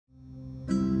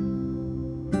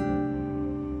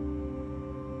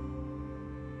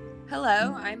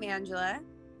Hello, I'm Angela.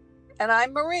 And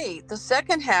I'm Marie, the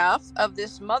second half of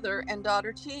this mother and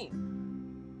daughter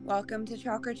team. Welcome to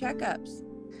Chakra Checkups.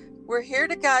 We're here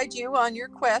to guide you on your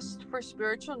quest for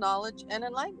spiritual knowledge and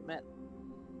enlightenment.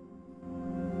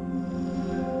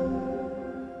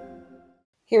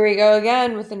 Here we go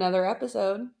again with another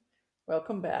episode.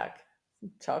 Welcome back.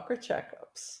 Chakra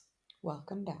Checkups.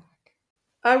 Welcome back.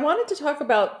 I wanted to talk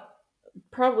about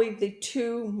probably the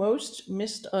two most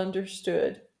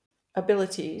misunderstood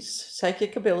abilities,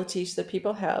 psychic abilities that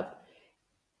people have.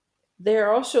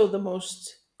 They're also the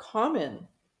most common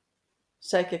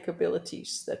psychic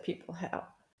abilities that people have.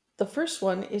 The first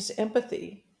one is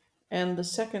empathy, and the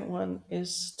second one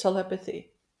is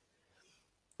telepathy.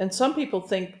 And some people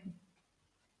think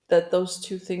that those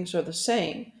two things are the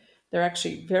same. They're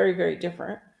actually very, very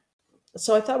different.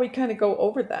 So I thought we'd kind of go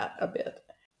over that a bit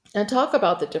and talk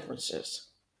about the differences.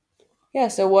 Yeah,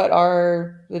 so what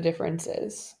are the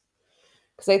differences?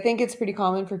 Because I think it's pretty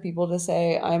common for people to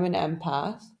say, I'm an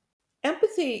empath.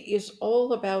 Empathy is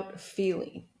all about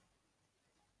feeling.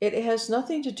 It has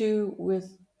nothing to do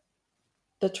with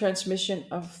the transmission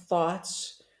of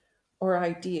thoughts or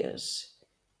ideas.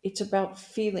 It's about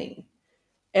feeling.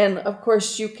 And of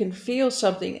course, you can feel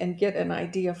something and get an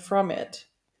idea from it.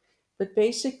 But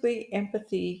basically,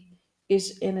 empathy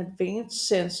is an advanced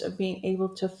sense of being able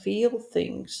to feel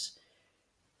things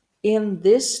in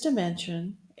this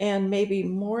dimension and maybe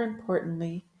more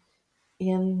importantly,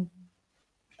 in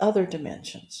other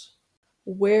dimensions.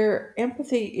 Where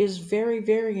empathy is very,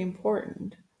 very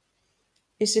important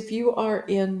is if you are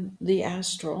in the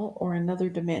astral or another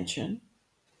dimension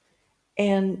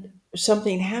and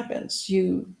something happens,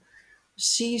 you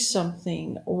see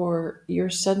something or you're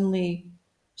suddenly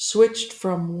switched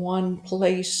from one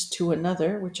place to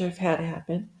another, which I've had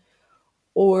happen,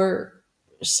 or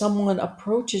someone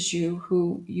approaches you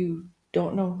who you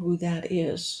don't know who that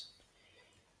is.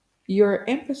 Your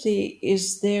empathy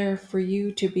is there for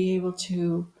you to be able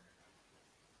to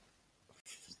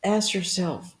ask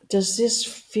yourself, does this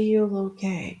feel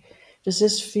okay? Does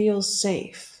this feel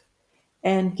safe?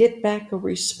 And get back a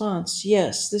response,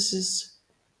 yes, this is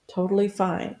totally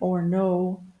fine, or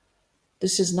no,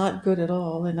 this is not good at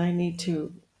all, and I need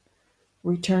to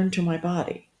return to my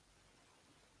body.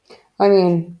 I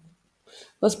mean,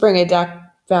 let's bring it back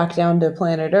down to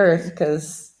planet Earth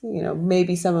because,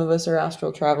 maybe some of us are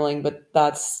astral traveling, but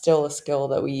that's still a skill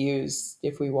that we use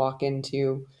if we walk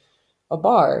into a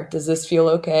bar. Does this feel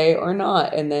okay or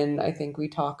not? And then I think we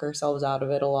talk ourselves out of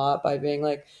it a lot by being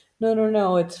like,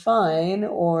 no, it's fine,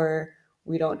 or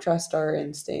we don't trust our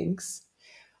instincts.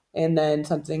 And then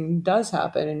something does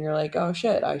happen and you're like, oh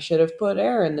shit, I should have put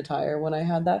air in the tire when I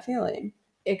had that feeling.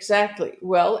 Exactly.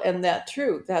 Well, and that's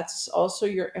true. That's also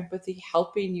your empathy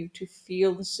helping you to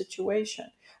feel the situation.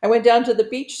 I went down to the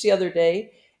beach the other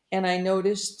day and I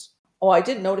noticed, I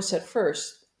didn't notice at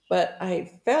first, but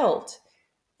I felt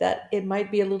that it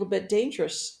might be a little bit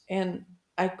dangerous. And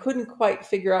I couldn't quite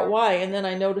figure out why. And then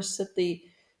I noticed that the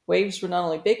waves were not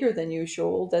only bigger than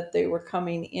usual, that they were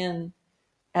coming in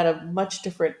at a much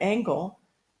different angle.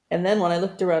 And then when I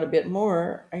looked around a bit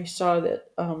more, I saw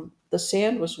that the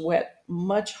sand was wet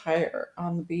much higher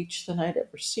on the beach than I'd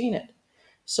ever seen it.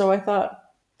 So I thought,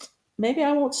 maybe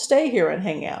I won't stay here and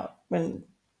hang out and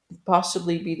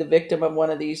possibly be the victim of one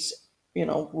of these,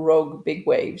 rogue big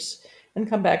waves and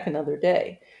come back another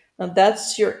day. Now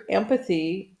that's your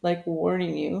empathy, like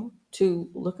warning you to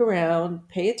look around,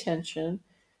 pay attention.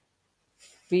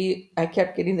 I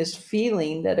kept getting this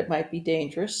feeling that it might be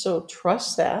dangerous, so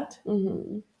trust that.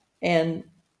 Mm-hmm.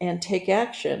 and take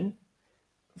action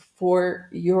for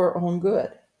your own good.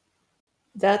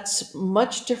 That's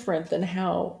much different than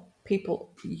how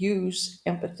people use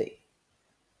empathy.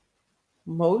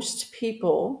 Most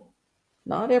people,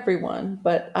 not everyone,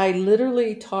 but I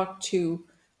have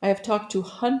talked to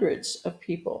hundreds of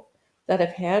people that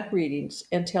have had readings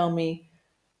and tell me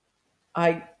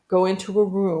I go into a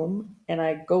room and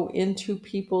I go into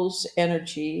people's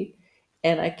energy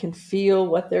and I can feel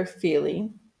what they're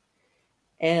feeling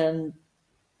and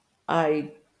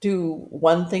I do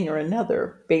one thing or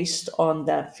another based on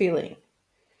that feeling.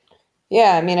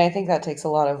 Yeah, I mean, I think that takes a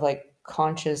lot of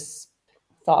conscious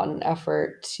thought and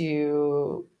effort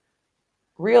to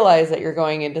realize that you're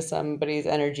going into somebody's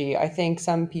energy. I think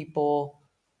some people,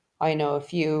 I know a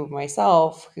few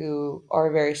myself, who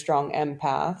are very strong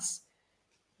empaths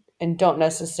and don't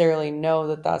necessarily know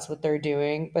that that's what they're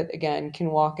doing, but again, can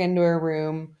walk into a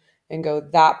room and go,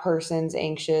 that person's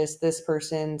anxious, this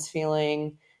person's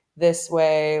feeling this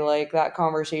way, like that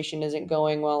conversation isn't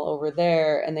going well over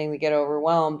there, and then we get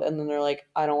overwhelmed, and then they're like,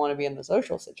 I don't want to be in the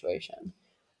social situation.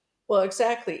 Well,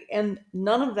 exactly. And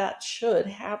none of that should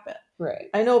happen. Right.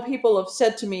 I know people have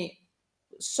said to me,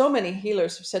 so many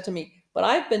healers have said to me, but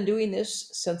I've been doing this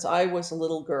since I was a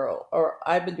little girl, or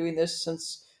I've been doing this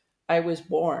since I was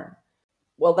born.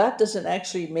 Well, that doesn't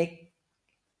actually make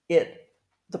it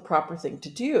the proper thing to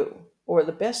do or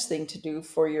the best thing to do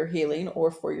for your healing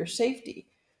or for your safety.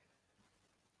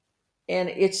 And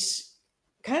it's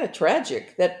kind of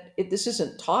tragic that this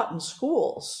isn't taught in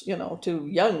schools, to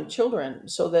young children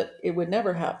so that it would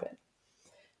never happen.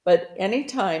 But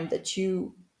anytime that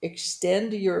you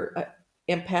extend your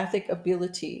empathic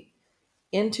ability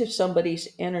into somebody's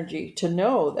energy to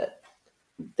know that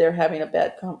they're having a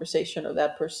bad conversation or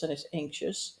that person is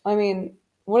anxious. I mean,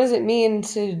 what does it mean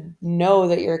to know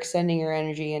that you're extending your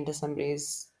energy into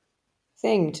somebody's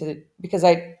thing to because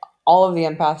I all of the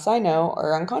empaths I know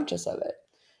are unconscious of it.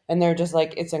 And they're just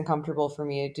like, it's uncomfortable for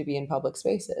me to be in public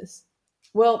spaces.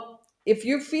 Well, if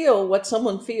you feel what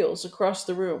someone feels across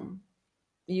the room,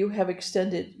 you have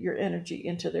extended your energy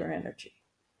into their energy.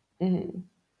 Hmm.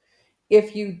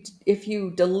 If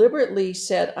you deliberately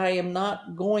said, I'm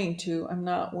not willing to, and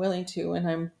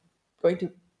I'm going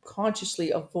to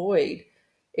consciously avoid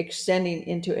extending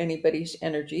into anybody's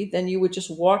energy, then you would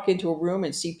just walk into a room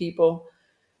and see people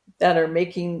that are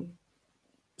making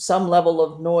some level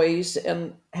of noise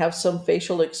and have some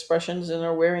facial expressions and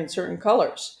are wearing certain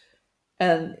colors.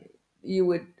 And you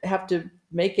would have to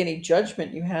make any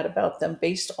judgment you had about them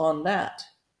based on that,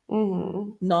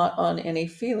 Hmm. not on any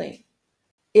feeling.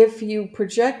 If you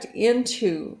project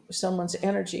into someone's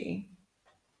energy,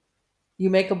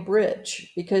 you make a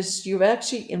bridge because you've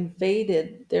actually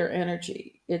invaded their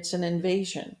energy. It's an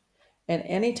invasion. And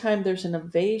anytime there's an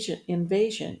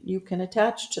invasion, you can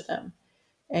attach to them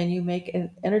and you make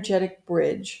an energetic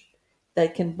bridge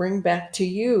that can bring back to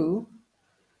you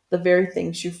the very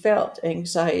things you felt: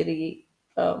 anxiety,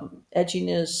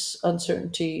 edginess,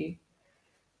 uncertainty,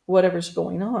 whatever's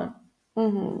going on.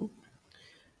 Hmm.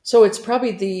 So it's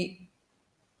probably the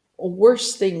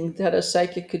worst thing that a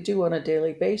psychic could do on a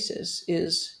daily basis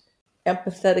is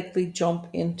empathetically jump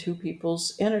into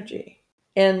people's energy.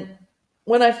 And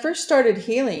when I first started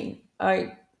healing,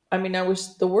 I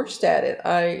was the worst at it.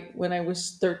 I When I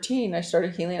was 13, I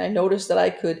started healing. I noticed that I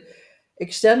could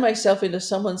extend myself into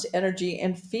someone's energy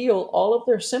and feel all of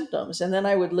their symptoms, and then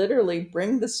I would literally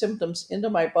bring the symptoms into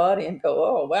my body and go,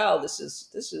 "Oh, wow, this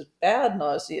is bad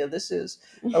nausea. This is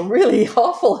a really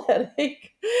awful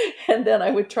headache." And then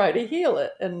I would try to heal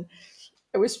it, and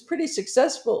I was pretty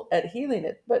successful at healing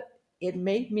it, but it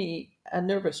made me a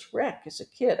nervous wreck as a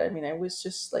kid. I mean, I was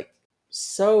just like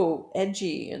so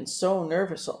edgy and so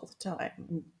nervous all the time,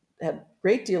 and had a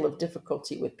great deal of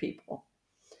difficulty with people.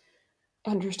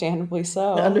 Understandably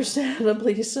so.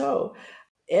 Understandably so.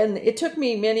 And it took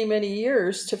me many, many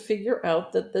years to figure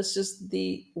out that this is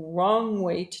the wrong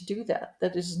way to do that.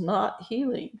 That is not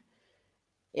healing.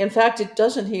 In fact, it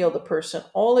doesn't heal the person.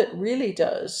 All it really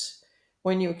does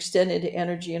when you extend into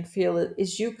energy and feel it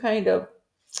is you kind of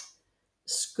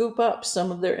scoop up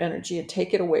some of their energy and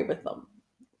take it away with them,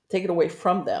 take it away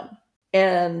from them.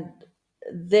 And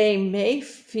they may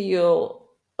feel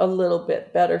a little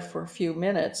bit better for a few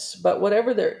minutes, but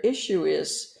whatever their issue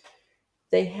is,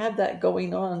 they had that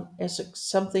going on as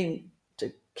something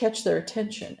to catch their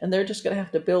attention, and they're just going to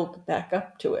have to build back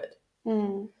up to it.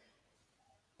 Mm.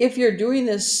 If you're doing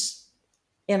this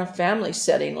in a family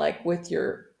setting, like with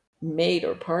your mate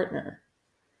or partner,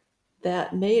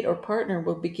 that mate or partner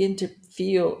will begin to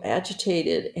feel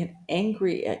agitated and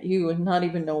angry at you and not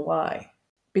even know why.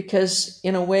 Because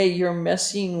in a way, you're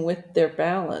messing with their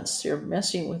balance. You're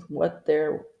messing with what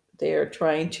they're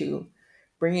trying to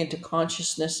bring into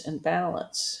consciousness and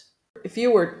balance. If you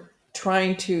were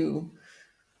trying to,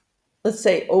 let's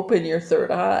say, open your third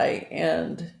eye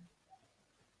and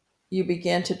you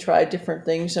began to try different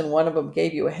things and one of them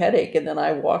gave you a headache, and then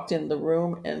I walked in the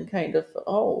room and kind of,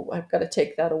 oh, I've got to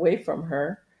take that away from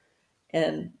her,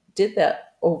 and did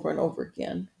that over and over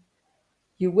again,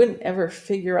 you wouldn't ever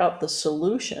figure out the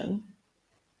solution,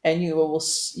 and you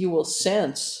will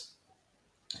sense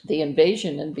the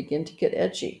invasion and begin to get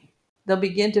edgy. They'll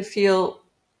begin to feel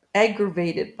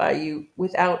aggravated by you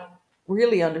without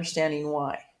really understanding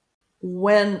why.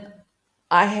 When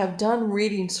I have done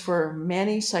readings for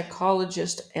many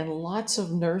psychologists and lots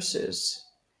of nurses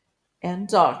and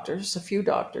doctors, a few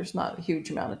doctors, not a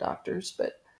huge amount of doctors,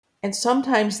 and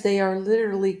sometimes they are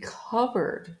literally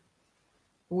covered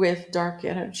with dark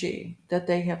energy that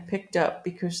they have picked up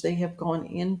because they have gone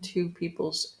into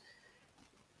people's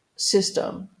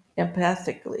system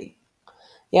empathically.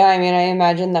 Yeah, I mean, I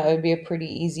imagine that would be a pretty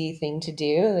easy thing to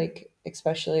do. Like,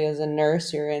 especially as a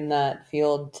nurse, you're in that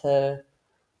field to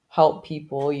help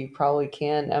people, you probably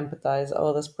can empathize.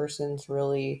 Oh, this person's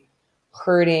really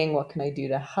hurting. What can I do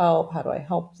to help? How do I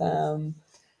help them?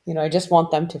 I just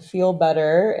want them to feel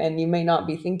better. And you may not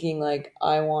be thinking, like,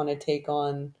 I want to take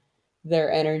on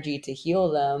their energy to heal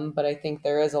them. But I think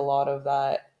there is a lot of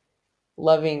that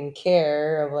loving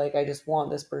care of, like, I just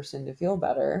want this person to feel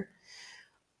better.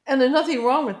 And there's nothing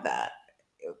wrong with that.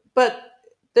 But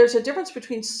there's a difference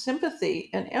between sympathy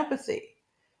and empathy.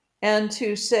 And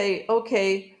to say,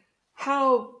 okay,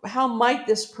 how might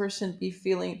this person be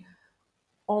feeling?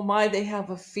 Oh my, they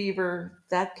have a fever.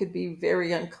 That could be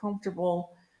very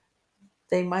uncomfortable.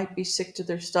 They might be sick to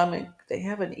their stomach. They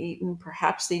haven't eaten.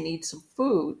 Perhaps they need some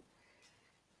food.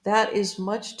 That is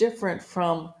much different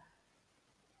from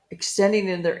extending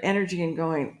in their energy and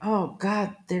going, oh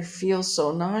God, they feel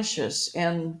so nauseous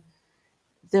and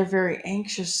they're very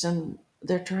anxious and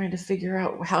they're trying to figure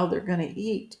out how they're going to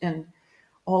eat and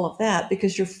all of that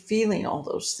because you're feeling all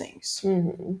those things.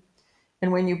 Mm-hmm.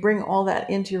 And when you bring all that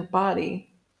into your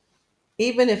body,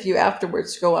 even if you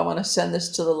afterwards go, I want to send this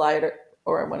to the light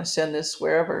or I want to send this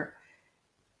wherever,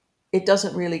 it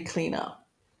doesn't really clean up.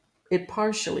 It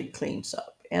partially cleans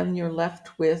up and you're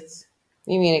left with,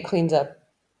 You mean it cleans up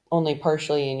only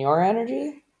partially in your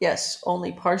energy? yes,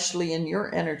 only partially in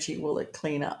your energy will it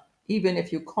clean up. Even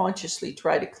if you consciously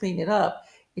try to clean it up,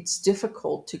 it's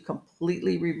difficult to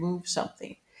completely remove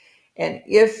something. And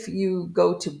if you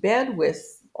go to bed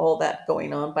with all that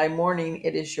going on, by morning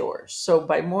it is yours. So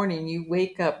by morning you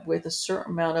wake up with a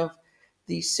certain amount of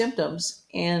these symptoms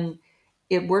and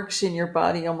it works in your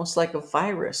body almost like a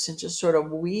virus and just sort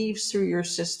of weaves through your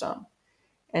system.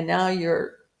 And now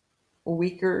you're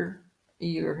weaker,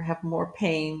 you have more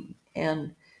pain,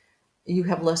 and you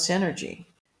have less energy.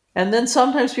 And then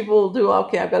sometimes people will do,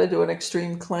 okay, I've got to do an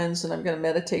extreme cleanse and I'm going to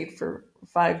meditate for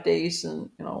 5 days and,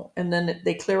 and then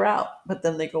they clear out, but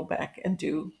then they go back and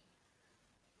do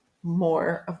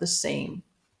more of the same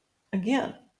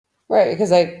again. Right,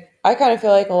 because I kind of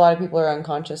feel like a lot of people are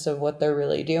unconscious of what they're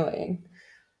really doing.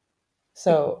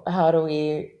 So how do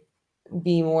we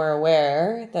be more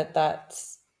aware that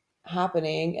that's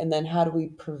happening, and then how do we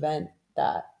prevent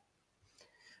that?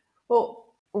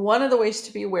 Well, one of the ways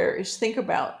to be aware is think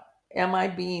about, am I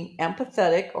being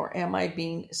empathetic or am I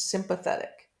being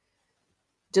sympathetic?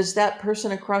 Does that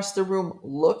person across the room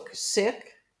look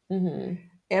sick? Mm-hmm.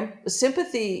 And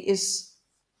sympathy is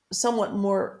somewhat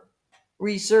more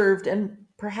reserved and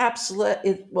perhaps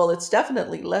it's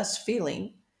definitely less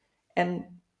feeling and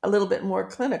a little bit more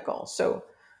clinical. So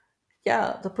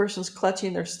yeah, the person's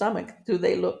clutching their stomach. Do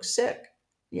they look sick?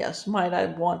 Yes. Might I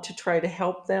want to try to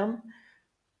help them?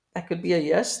 That could be a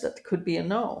yes, that could be a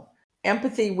no.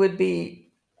 Empathy would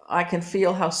be, I can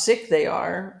feel how sick they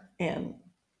are and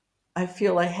I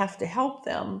feel I have to help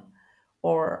them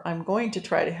or I'm going to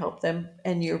try to help them,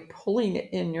 and you're pulling it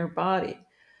in your body.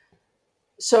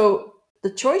 So the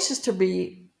choice is to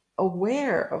be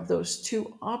aware of those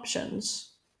two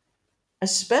options,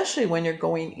 especially when you're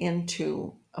going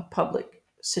into a public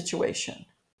situation.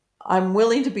 I'm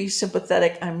willing to be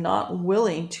sympathetic. I'm not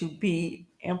willing to be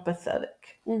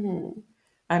empathetic. Mm-hmm.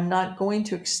 I'm not going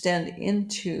to extend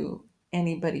into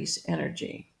anybody's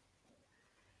energy.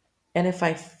 And if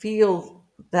I feel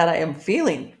that I am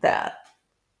feeling that,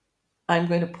 I'm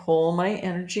going to pull my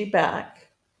energy back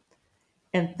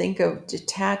and think of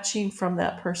detaching from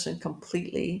that person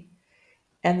completely.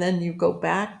 And then you go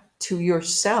back to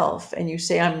yourself and you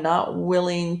say, I'm not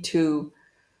willing to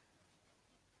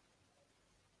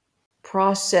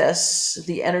process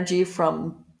the energy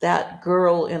from that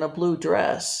girl in a blue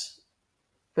dress.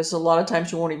 Because a lot of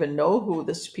times you won't even know who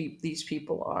these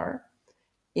people are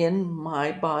in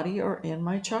my body or in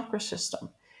my chakra system.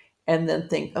 And then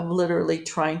think of literally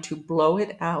trying to blow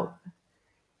it out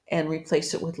and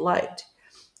replace it with light.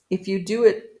 If you do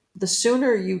it, the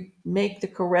sooner you make the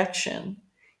correction,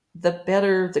 the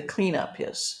better the cleanup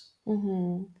is.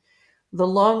 Mm-hmm. The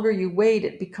longer you wait,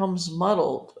 it becomes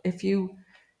muddled. If you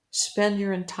spend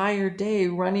your entire day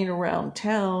running around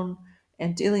town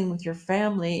and dealing with your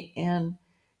family and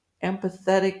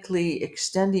empathetically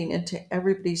extending into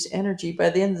everybody's energy, by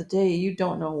the end of the day, you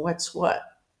don't know what's what.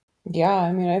 Yeah,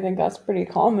 I mean, I think that's pretty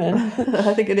common.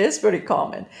 I think it is pretty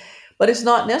common, but it's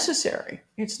not necessary.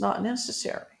 It's not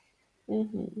necessary.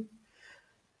 Mm-hmm.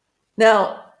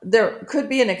 Now, there could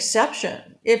be an exception.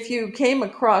 If you came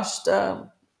across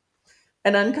an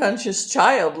unconscious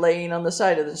child laying on the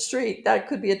side of the street, that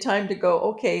could be a time to go,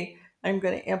 okay, I'm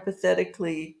going to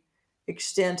empathetically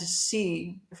extend to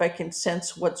see if I can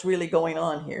sense what's really going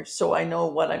on here so I know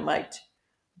what I might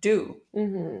do.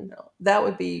 Mm-hmm. That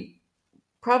would be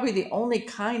probably the only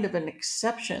kind of an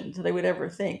exception that I would ever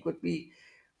think would be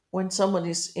when someone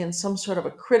is in some sort of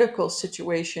a critical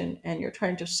situation and you're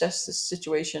trying to assess this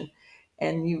situation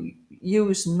and you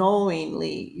use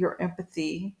knowingly your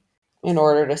empathy In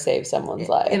order to save someone's in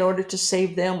life. order to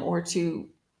save them or to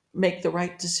make the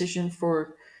right decision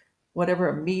for whatever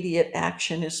immediate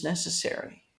action is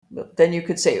necessary. But then you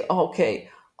could say, oh, okay,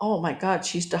 oh my God,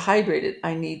 she's dehydrated.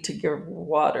 I need to give her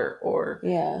water, or,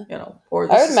 Yeah. or I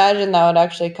this would is. imagine that would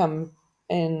actually come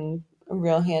in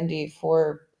real handy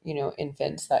for,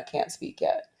 infants that can't speak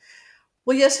yet.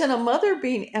 Well, yes, and a mother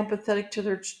being empathetic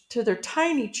to their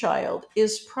tiny child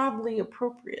is probably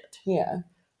appropriate. Yeah.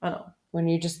 I know. When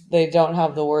they don't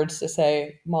have the words to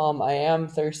say, Mom, I am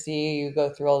thirsty. You go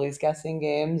through all these guessing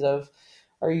games of,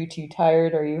 are you too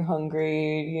tired? Are you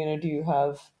hungry? Do you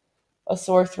have a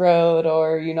sore throat,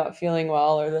 or are you not feeling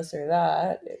well, or this or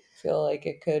that? I feel like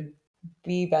it could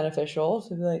be beneficial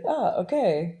to be like,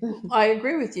 okay. I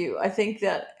agree with you. I think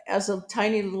that as a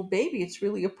tiny little baby, it's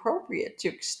really appropriate to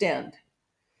extend.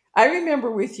 I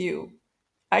remember with you,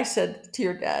 I said to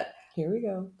your dad, Here we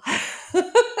go.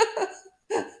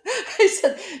 I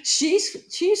said,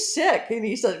 she's sick. And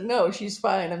he said, no, she's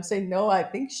fine. I'm saying, no, I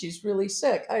think she's really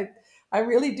sick. I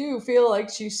really do feel like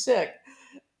she's sick.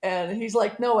 And he's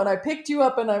like, no. And I picked you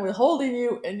up and I was holding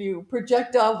you and you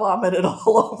projectile vomited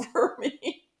all over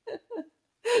me.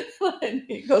 And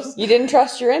he goes, You didn't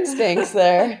trust your instincts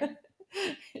there.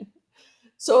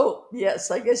 so yes,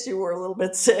 I guess you were a little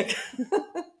bit sick.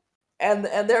 And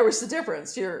there was the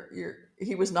difference.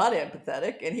 He was not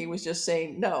empathetic and he was just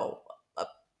saying, no,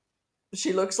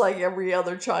 she looks like every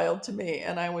other child to me.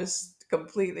 And I was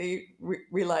completely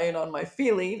relying on my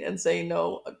feeling and saying,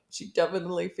 no, she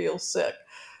definitely feels sick.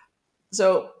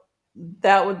 So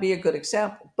that would be a good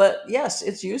example. But yes,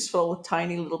 it's useful with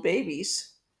tiny little babies.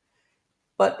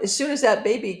 But as soon as that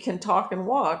baby can talk and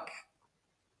walk,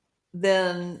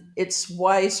 then it's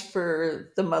wise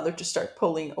for the mother to start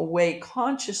pulling away,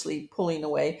 consciously pulling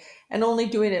away, and only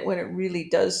doing it when it really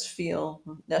does feel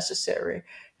necessary.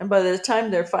 And by the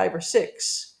time they're 5 or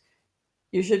 6,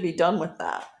 you should be done with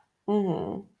that.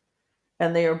 Mm-hmm.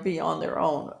 And they are be on their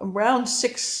own. Around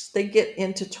 6, they get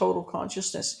into total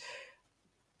consciousness.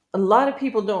 A lot of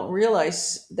people don't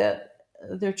realize that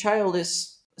their child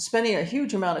is spending a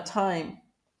huge amount of time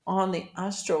on the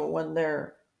astral when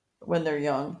they're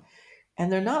young,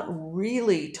 and they're not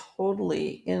really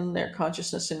totally in their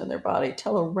consciousness and in their body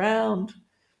till around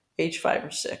age 5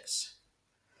 or 6.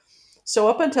 So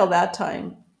up until that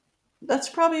time, that's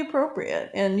probably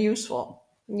appropriate and useful.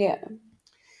 Yeah.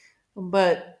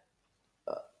 But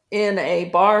in a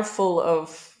bar full of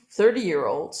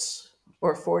 30-year-olds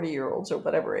or 40-year-olds or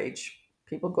whatever age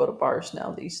people go to bars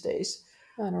now these days.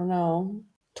 I don't know.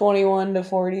 21 to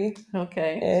 40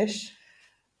 Okay. ish.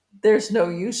 There's no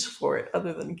use for it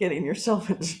other than getting yourself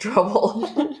into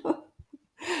trouble.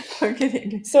 Or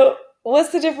getting. So,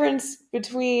 what's the difference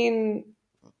between,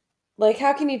 like,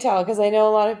 how can you tell? Because I know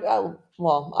a lot of,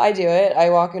 well, I do it.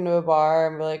 I walk into a bar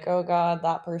and be like, oh God,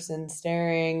 that person's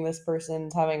staring. This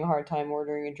person's having a hard time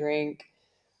ordering a drink.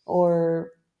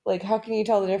 Or, like, how can you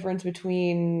tell the difference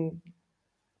between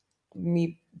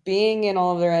me being in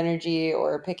all of their energy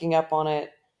or picking up on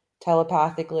it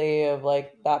telepathically of,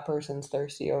 like, that person's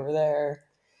thirsty over there?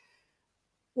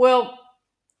 Well,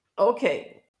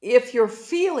 okay. If you're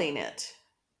feeling it,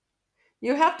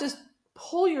 you have to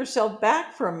pull yourself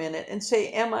back for a minute and say,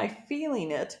 am I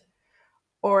feeling it?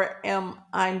 Or am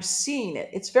I seeing it?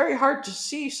 It's very hard to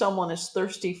see someone is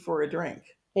thirsty for a drink.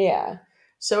 Yeah.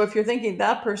 So if you're thinking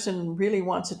that person really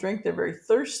wants a drink, they're very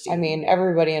thirsty. I mean,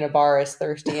 everybody in a bar is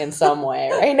thirsty in some way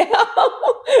right now.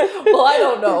 Well, I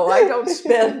don't know. I don't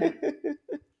spend.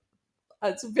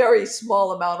 It's a very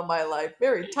small amount of my life,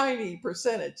 very tiny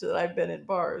percentage that I've been in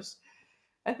bars.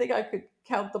 I think I could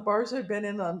count the bars I've been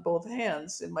in on both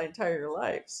hands in my entire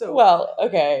life. So, Well,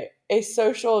 okay, a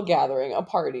social gathering, a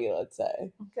party, let's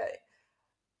say. okay.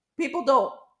 People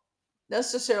don't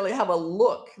necessarily have a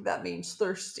look that means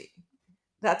thirsty.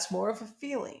 That's more of a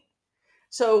feeling.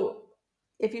 So,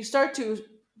 if you start to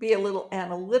be a little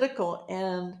analytical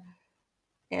and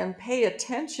pay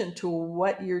attention to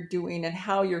what you're doing and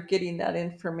how you're getting that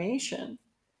information,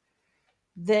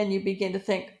 then you begin to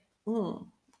think,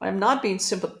 I'm not being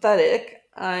sympathetic.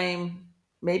 I'm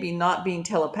maybe not being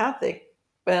telepathic,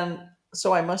 and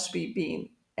so I must be being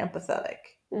empathetic.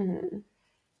 Mm-hmm.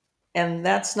 And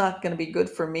that's not going to be good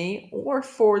for me or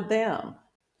for them.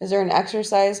 Is there an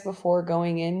exercise before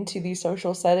going into these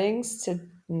social settings to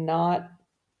not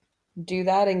do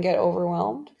that and get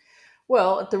overwhelmed?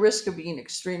 Well, at the risk of being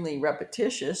extremely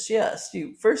repetitious, yes,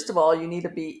 you first of all, you need to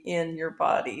be in your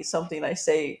body. Something I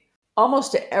say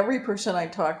almost to every person I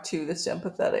talk to that's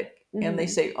empathetic And they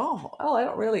Mm-hmm. say, oh, well, I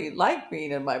don't really like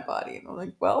being in my body. And I'm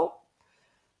like, well,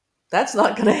 that's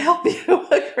not going to help you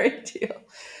a great deal.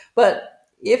 But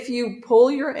if you pull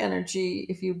your energy,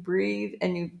 if you breathe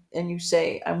and you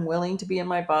say, I'm willing to be in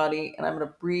my body and I'm going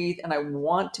to breathe and I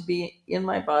want to be in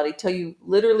my body till you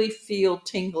literally feel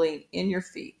tingling in your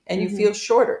feet and you feel Mm-hmm.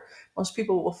 shorter. Most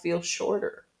people will feel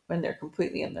shorter when they're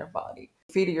completely in their body.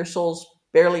 Feet of your soul's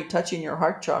barely touching your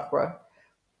heart chakra.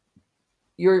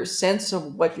 Your sense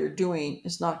of what you're doing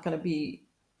is not going to be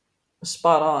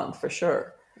spot on for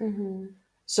sure. Mm-hmm.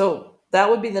 So that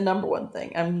would be the number one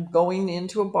thing. I'm going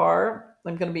into a bar.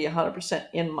 I'm going to be 100%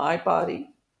 in my body.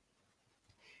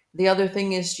 The other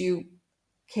thing is you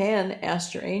can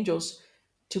ask your angels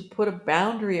to put a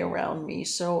boundary around me.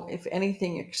 So if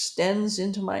anything extends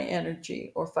into my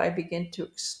energy, or if I begin to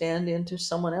extend into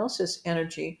someone else's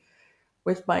energy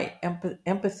with my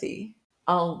empathy,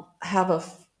 I'll have a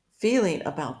feeling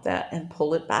about that and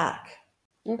pull it back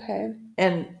Okay.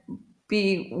 and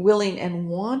be willing and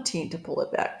wanting to pull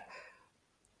it back.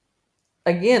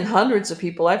 Again, hundreds of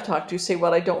people I've talked to say,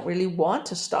 well, I don't really want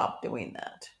to stop doing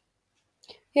that.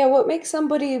 Yeah, what makes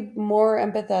somebody more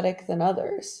empathetic than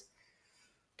others?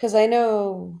 Because I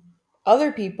know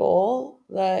other people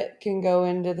that can go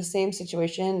into the same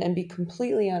situation and be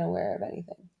completely unaware of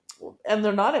anything. And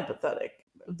they're not empathetic.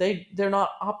 They're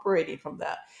not operating from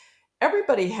that.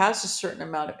 Everybody has a certain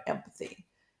amount of empathy.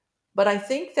 But I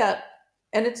think that,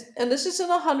 and this isn't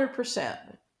 100%.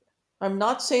 I'm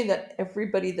not saying that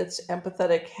everybody that's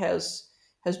empathetic has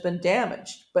been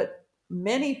damaged, but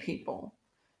many people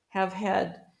have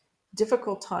had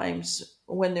difficult times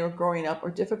when they were growing up,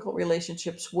 or difficult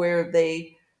relationships where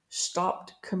they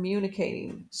stopped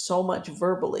communicating so much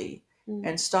verbally Mm.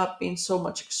 and stopped being so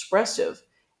much expressive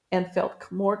and felt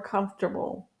more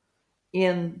comfortable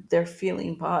in their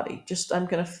feeling body. Just, I'm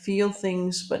going to feel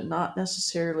things, but not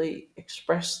necessarily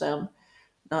express them,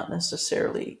 not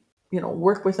necessarily,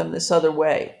 work with them this other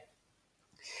way.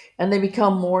 And they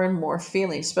become more and more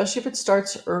feeling, especially if it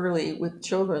starts early with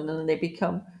children, and they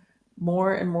become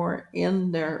more and more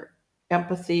in their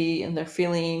empathy and their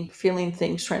feeling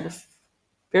things, trying to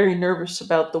very nervous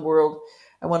about the world.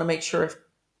 I want to make sure if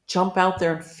jump out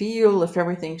there and feel if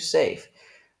everything's safe.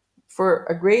 For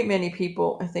a great many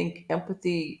people, I think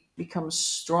empathy becomes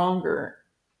stronger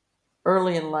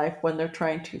early in life when they're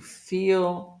trying to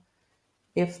feel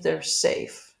if they're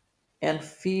safe and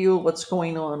feel what's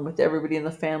going on with everybody in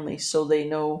the family, so they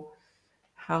know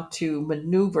how to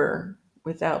maneuver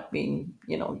without being,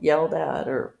 yelled at,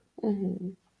 or Mm-hmm.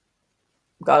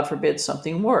 God forbid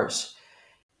something worse.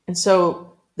 And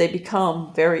so they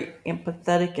become very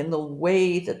empathetic in the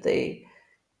way that they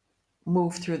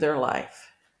move through their life.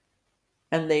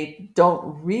 And they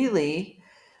don't really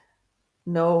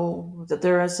know that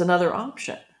there is another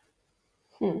option.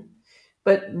 Hmm.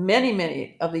 But many,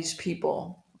 many of these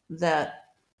people that,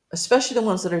 especially the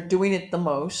ones that are doing it the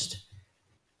most,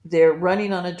 they're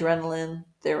running on adrenaline,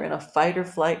 they're in a fight or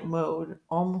flight mode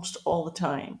almost all the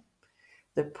time.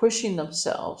 They're pushing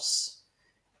themselves,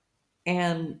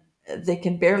 and they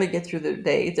can barely get through their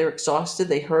day. They're exhausted,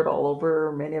 they hurt all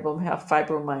over. Many of them have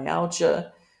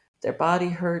fibromyalgia, their body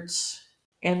hurts.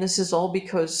 And this is all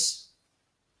because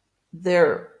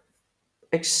they're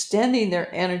extending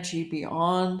their energy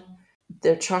beyond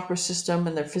their chakra system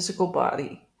and their physical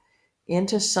body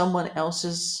into someone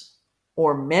else's,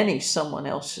 or many someone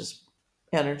else's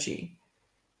energy,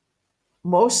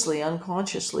 mostly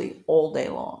unconsciously, all day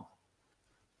long.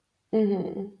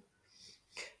 Mm-hmm.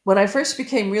 When I first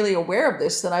became really aware of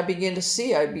this, then I began to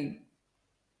see, I'd be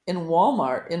in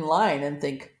Walmart in line and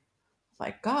think,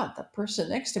 my God, that person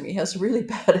next to me has a really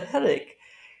bad headache.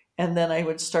 And then I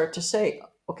would start to say,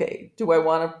 okay, do I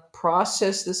want to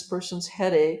process this person's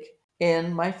headache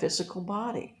in my physical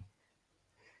body?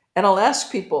 And I'll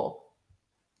ask people,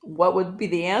 what would be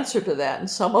the answer to that? And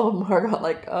some of them are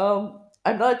like,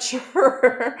 I'm not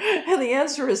sure. And the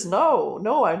answer is no,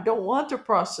 no, I don't want to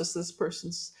process this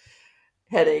person's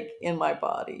headache in my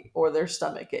body, or their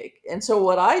stomach ache. And so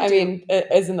what I I do, mean,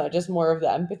 isn't that just more of the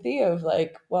empathy of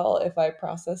like, well, if I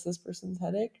process this person's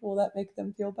headache, will that make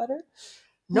them feel better?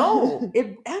 no,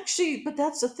 it actually, but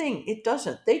that's the thing, it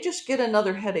doesn't. They just get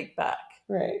another headache back.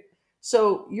 Right.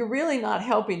 So you're really not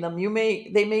helping them.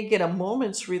 They may get a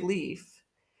moment's relief,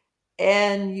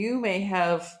 and you may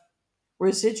have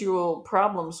residual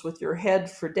problems with your head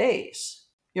for days.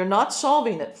 You're not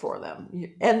solving it for them.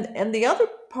 And the other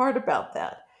part about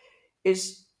that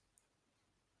is,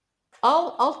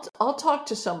 I'll talk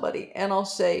to somebody and I'll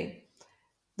say,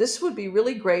 this would be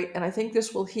really great, and I think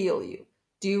this will heal you.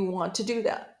 Do you want to do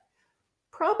that?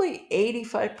 Probably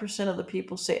 85% of the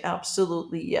people say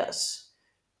absolutely yes.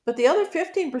 but the other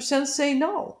 15% say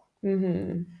no,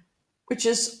 Mm-hmm. which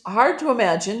is hard to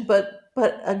imagine, but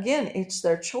again, it's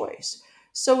their choice.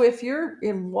 So if you're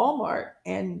in Walmart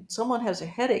and someone has a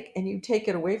headache and you take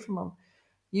it away from them,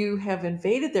 you have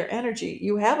invaded their energy.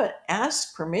 You haven't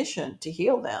asked permission to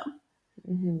heal them.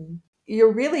 Mm-hmm.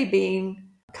 You're really being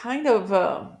kind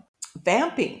of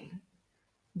vamping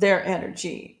their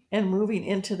energy and moving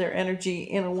into their energy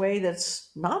in a way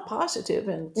that's not positive.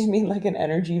 And You mean like an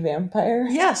energy vampire?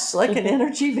 yes, like an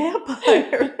energy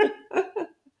vampire.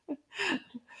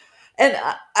 And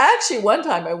actually, one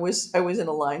time I was in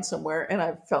a line somewhere, and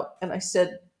I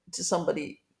said to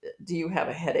somebody, "Do you have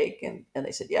a headache?" And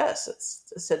they said, "Yes."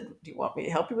 I said, "Do you want me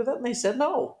to help you with it?" And they said,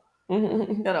 "No."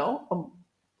 You know,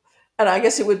 and I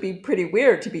guess it would be pretty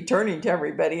weird to be turning to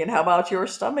everybody and how about your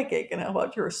stomach ache and how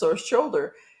about your sore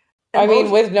shoulder? I And mean,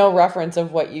 most with no reference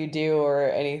of what you do or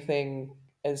anything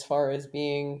as far as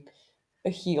being a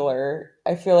healer,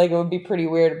 I feel like it would be pretty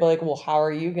weird to be like, well, how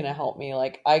are you going to help me?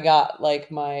 Like, I got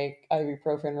like my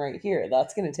ibuprofen right here.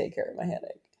 That's going to take care of my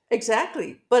headache.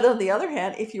 exactly. But on the other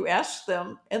hand, if you ask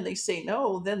them and they say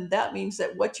no, then that means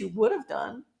that what you would have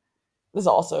done This is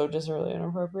also just really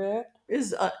inappropriate.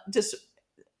 is just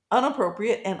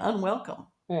unappropriate and unwelcome.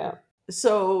 Yeah.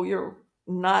 So you're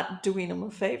not doing them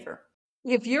a favor.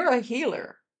 If you're a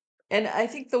healer, and I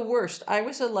think the worst, I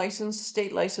was a licensed,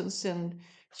 state licensed and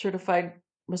certified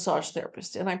massage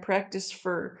therapist, and I practiced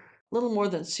for a little more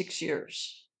than 6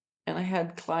 years. And I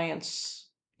had clients,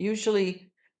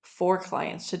 usually 4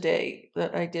 clients a day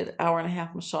that I did hour and a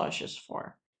half massages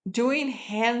for. Doing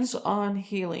hands on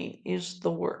healing is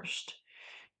the worst.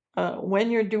 When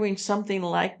you're doing something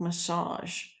like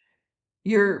massage,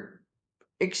 you're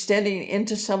extending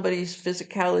into somebody's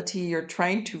physicality. You're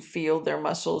trying to feel their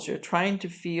muscles. You're trying to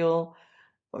feel,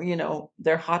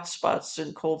 their hot spots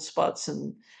and cold spots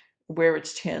and where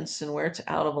it's tense and where it's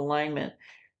out of alignment.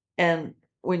 And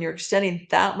when you're extending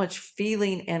that much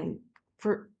feeling and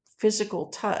for physical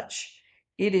touch,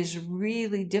 it is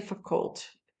really difficult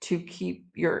to keep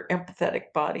your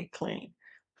empathetic body clean.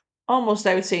 Almost,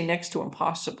 I would say, next to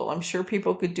impossible. I'm sure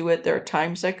people could do it. There are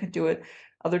times I could do it.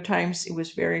 Other times it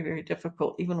was very, very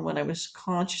difficult, even when I was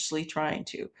consciously trying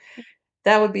to.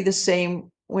 That would be the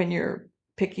same when you're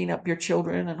picking up your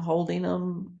children and holding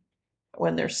them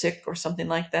when they're sick or something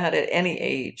like that at any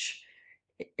age.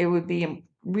 It would be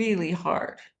really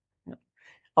hard.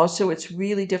 Also, it's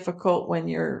really difficult when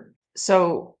you're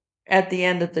so at the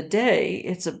end of the day,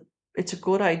 it's a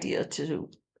good idea to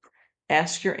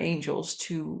ask your angels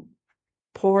to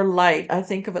pour light. I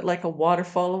think of it like a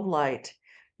waterfall of light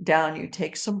down. You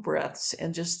take some breaths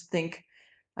and just think,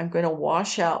 I'm going to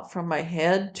wash out from my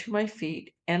head to my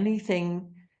feet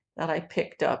anything that I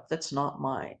picked up that's not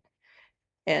mine.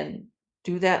 And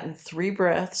do that in 3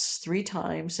 breaths, 3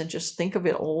 times, and just think of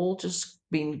it all just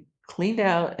being cleaned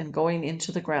out and going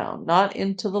into the ground, not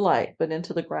into the light, but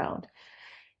into the ground.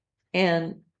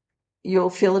 And you'll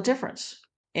feel a difference.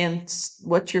 And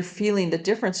what you're feeling, the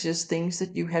difference is things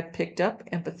that you had picked up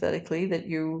empathetically that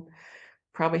you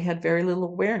probably had very little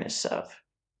awareness of,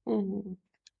 Mm-hmm.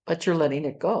 but you're letting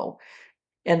it go.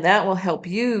 And that will help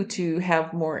you to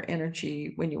have more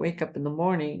energy when you wake up in the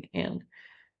morning and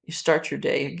you start your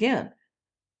day again.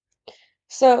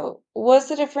 So, what's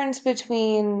the difference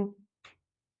between,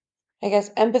 I guess,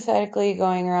 empathetically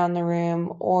going around the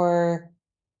room or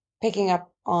picking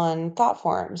up on thought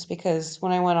forms? Because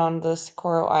when I went on the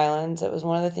Socorro Islands, it was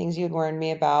one of the things you'd warned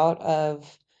me about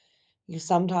of you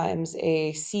sometimes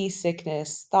a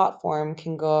seasickness thought form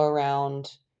can go around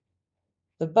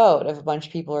the boat. If a bunch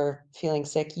of people are feeling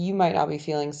sick, you might not be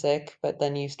feeling sick, but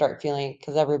then you start feeling it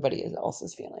because else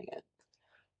is feeling it.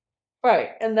 Right.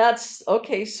 And that's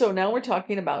okay. So now we're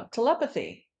talking about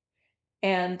telepathy.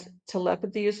 And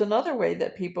telepathy is another way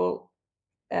that people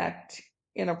act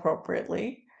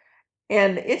inappropriately.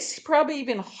 And it's probably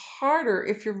even harder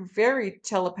if you're very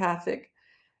telepathic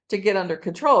to get under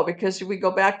control, because if we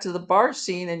go back to the bar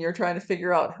scene and you're trying to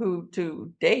figure out who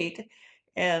to date,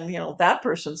 and that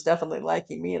person's definitely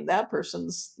liking me and that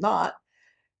person's not.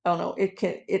 I don't know,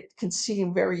 it can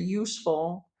seem very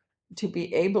useful to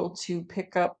be able to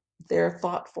pick up their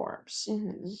thought forms.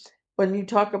 Hmm. When you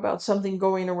talk about something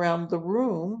going around the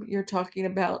room, you're talking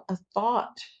about a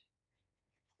thought,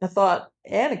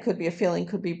 and it could be a feeling,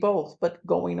 could be both, but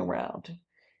going around.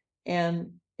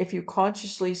 And if you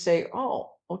consciously say, oh,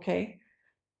 okay,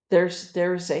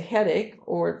 there's a headache,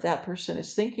 or if that person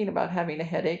is thinking about having a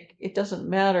headache, it doesn't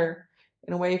matter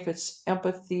in a way if it's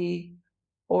empathy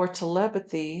or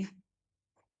telepathy.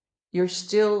 You're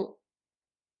still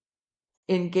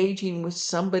engaging with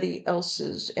somebody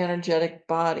else's energetic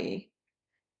body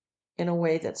in a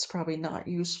way that's probably not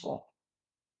useful.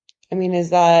 I mean, is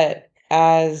that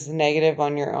as negative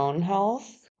on your own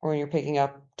health when you're picking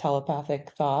up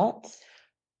telepathic thoughts?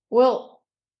 Well,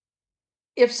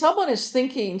 if someone is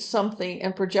thinking something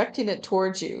and projecting it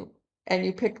towards you and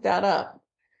you pick that up,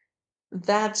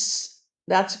 that's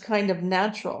kind of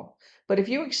natural. But if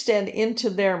you extend into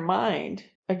their mind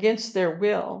against their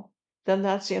will, then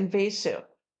that's invasive.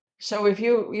 So if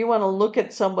you want to look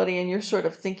at somebody and you're sort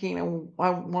of thinking, and I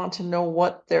want to know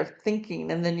what they're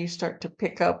thinking, and then you start to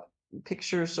pick up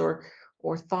pictures or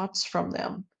thoughts from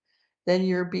them, then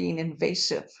you're being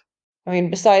invasive. I mean,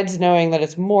 besides knowing that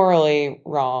it's morally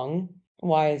wrong,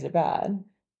 why is it bad?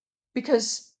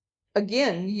 Because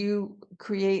again, you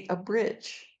create a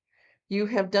bridge. You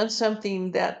have done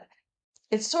something that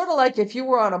it's sort of like if you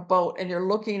were on a boat and you're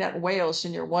looking at whales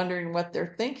and you're wondering what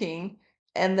they're thinking,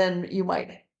 and then you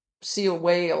might see a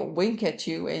whale wink at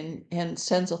you and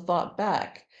sends a thought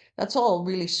back. That's all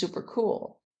really super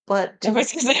cool. But I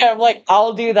was gonna say, I'm like,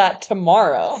 I'll do that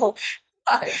tomorrow.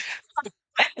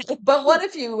 but what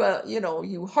if you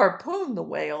you harpoon the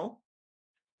whale?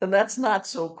 Then that's not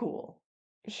so cool.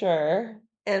 Sure.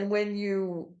 And when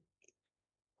you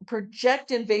project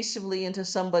invasively into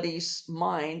somebody's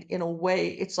mind in a way,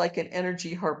 it's like an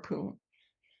energy harpoon.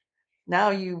 Now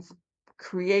you've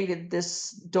created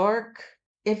this dark.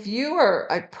 If you are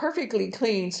a perfectly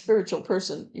clean spiritual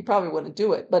person, you probably wouldn't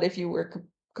do it. But if you were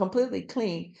completely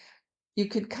clean, you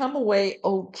could come away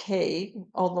okay,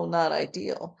 although not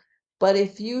ideal. But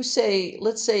if you say,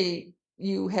 let's say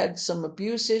you had some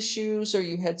abuse issues or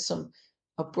you had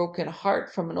a broken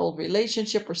heart from an old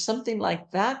relationship or something like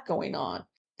that going on,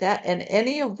 that and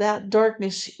any of that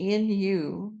darkness in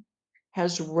you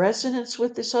has resonance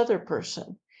with this other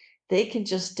person, they can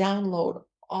just download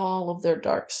all of their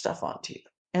dark stuff onto you.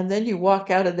 And then you walk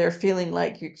out of there feeling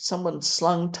like someone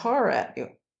slung tar at you.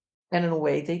 And in a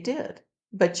way, they did,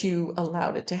 but you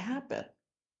allowed it to happen.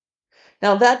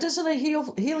 Now, that doesn't a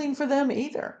healing for them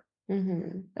either.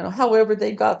 However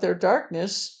they got their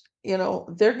darkness,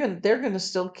 they're gonna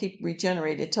still keep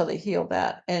regenerating until they heal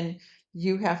that, and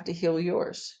you have to heal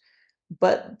yours.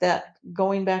 But that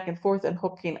going back and forth and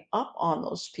hooking up on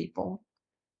those people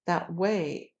that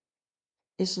way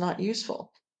is not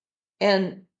useful.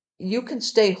 And you can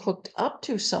stay hooked up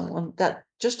to someone that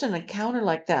just an encounter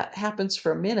like that happens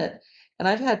for a minute. And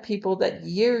I've had people that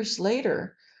years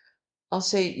later, I'll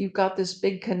say, you've got this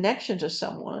big connection to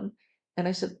someone. And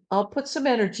I said, I'll put some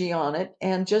energy on it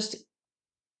and just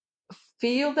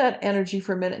feel that energy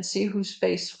for a minute and see whose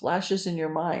face flashes in your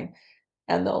mind.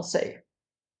 And they'll say,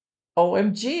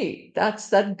 OMG, that's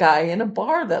that guy in a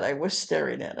bar that I was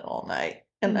staring at all night.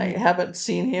 And I haven't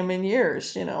seen him in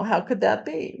years. How could that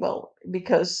be? Well,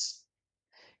 because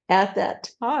at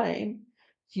that time,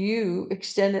 you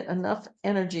extended enough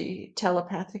energy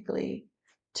telepathically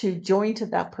to join to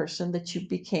that person that you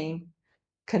became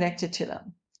connected to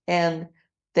them. And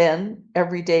then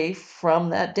every day from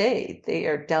that day, they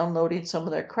are downloading some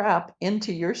of their crap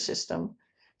into your system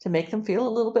to make them feel a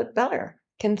little bit better.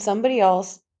 Can somebody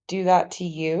else do that to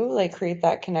you? Like create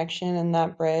that connection and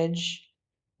that bridge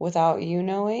without you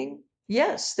knowing?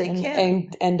 Yes, they and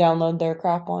can. and download their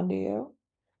crap onto you?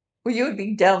 Well, you would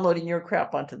be downloading your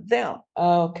crap onto them.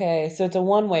 Okay, so it's a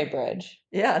one-way bridge.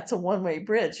 Yeah, it's a one-way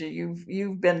bridge. You're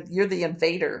the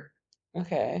invader,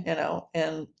 Okay.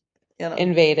 and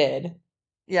Invaded.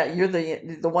 yeah, you're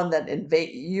the one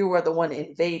that you are the one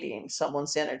invading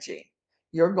someone's energy.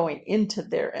 You're going into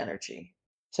their energy.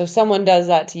 So if someone does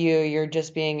that to you, you're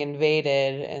just being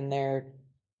invaded and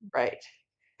Right.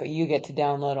 but you get to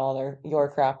download all your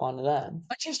crap onto them.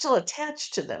 But you're still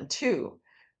attached to them too.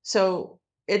 So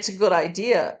it's a good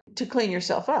idea to clean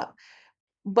yourself up.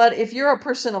 But if you're a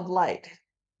person of light,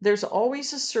 there's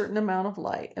always a certain amount of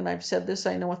light, and I've said this,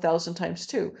 I know, 1,000 times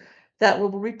too, that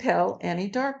will repel any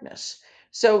darkness.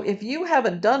 So if you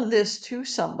haven't done this to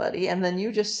somebody and then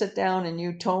you just sit down and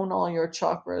you tone all your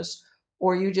chakras,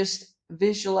 or you just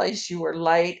visualize you are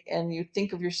light and you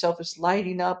think of yourself as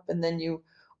lighting up, and then you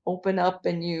open up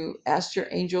and you ask your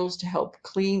angels to help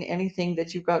clean anything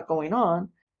that you've got going on,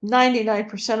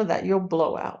 99% of that you'll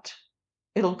blow out.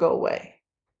 It'll go away.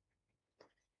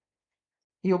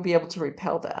 You'll be able to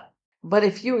repel that. But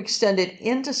if you extend it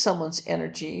into someone's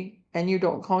energy and you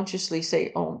don't consciously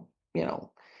say, oh,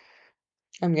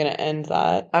 I'm gonna end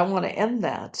that. I want to end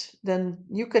that, then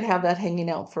you could have that hanging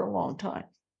out for a long time.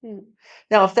 Hmm.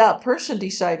 Now, if that person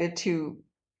decided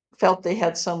felt they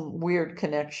had some weird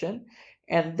connection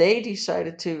and they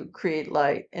decided to create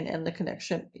light and end the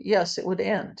connection, yes, it would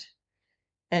end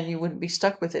and you wouldn't be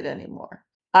stuck with it anymore.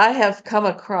 I have come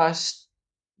across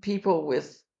people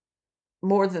with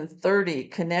more than 30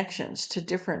 connections to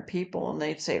different people, and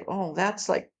they'd say, oh, that's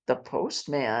like the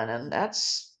postman, and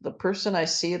that's the person I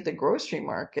see at the grocery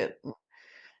market.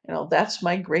 That's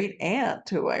my great aunt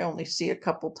who I only see a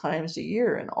couple times a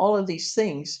year, and all of these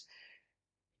things.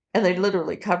 And they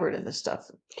literally covered in this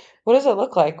stuff. What does it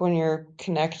look like when you're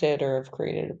connected or have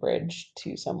created a bridge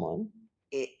to someone?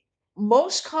 It,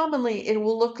 most commonly, it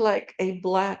will look like a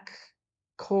black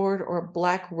cord or a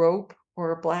black rope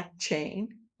or a black chain.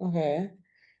 Okay.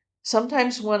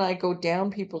 Sometimes when I go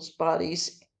down people's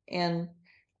bodies and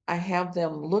I have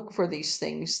them look for these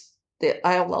things, that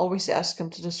I'll always ask them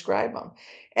to describe them.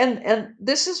 And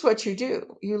this is what you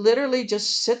do. You literally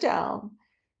just sit down,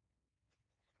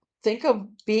 think of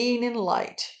being in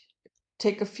light,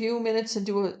 take a few minutes and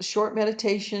do a short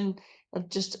meditation of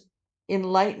just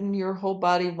enlighten your whole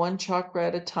body one chakra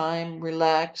at a time,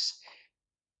 relax,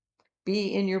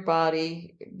 be in your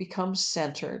body, become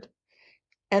centered.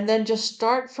 And then just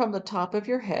start from the top of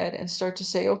your head and start to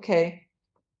say, okay,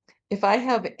 if I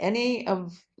have any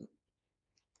of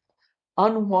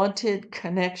unwanted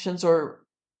connections or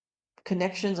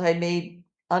connections I made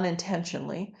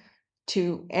unintentionally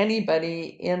to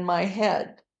anybody in my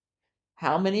head,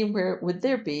 how many would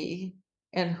there be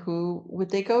and who would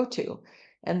they go to?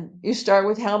 And you start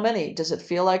with how many? Does it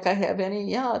feel like I have any?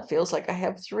 Yeah, it feels like I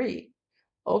have 3.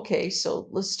 Okay, so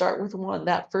let's start with one,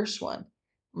 that first one.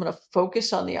 I'm going to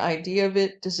focus on the idea of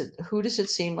it. Who does it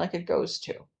seem like it goes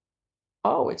to?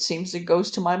 Oh, it seems it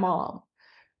goes to my mom.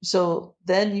 So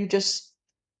then you just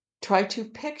try to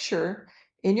picture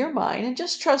in your mind and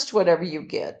just trust whatever you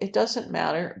get. It doesn't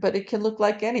matter, but it can look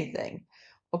like anything.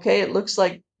 Okay, it looks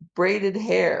like braided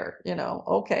hair.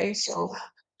 Okay, so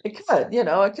it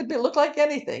could look like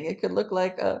anything. It could look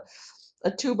like a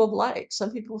tube of light.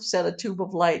 Some people have said a tube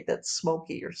of light that's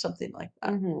smoky or something like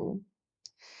that. Mm-hmm.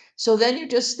 So then you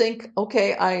just think,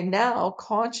 okay, I now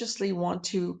consciously want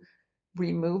to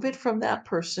remove it from that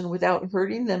person without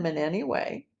hurting them in any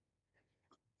way.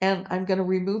 And I'm going to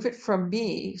remove it from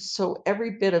me so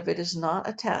every bit of it is not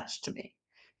attached to me.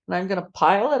 And I'm going to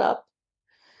pile it up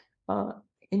uh,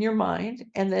 in your mind.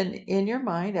 And then in your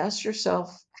mind, ask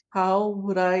yourself, how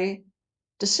would I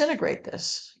disintegrate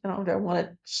this? Do I want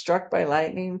it struck by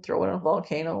lightning, throw it in a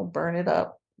volcano, burn it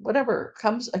up, whatever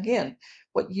comes again,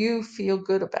 what you feel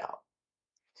good about.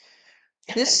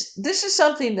 This is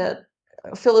something that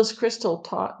Phyllis Crystal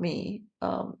taught me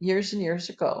years and years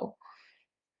ago.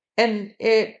 And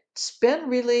it's been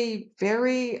really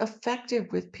very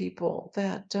effective with people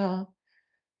that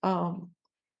um,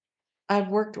 I've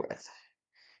worked with.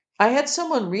 I had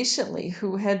someone recently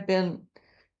who had been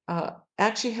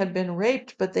actually had been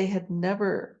raped, but they had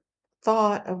never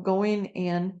thought of going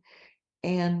in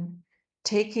and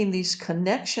taking these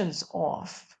connections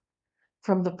off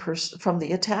from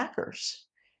the attackers,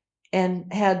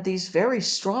 and had these very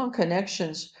strong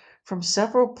connections from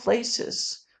several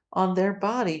places on their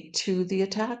body to the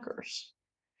attackers.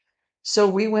 So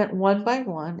we went one by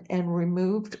one and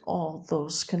removed all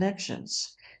those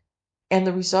connections. And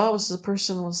the result was the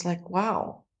person was like,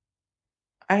 wow,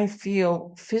 I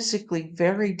feel physically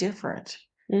very different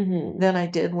Mm-hmm. than I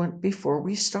did before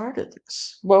we started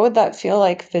this. What would that feel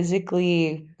like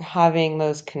physically having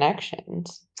those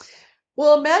connections?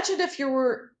 Well, imagine if you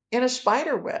were in a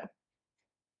spider web.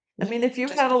 I mean, if you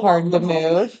had a Hard to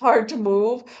long, move. hard to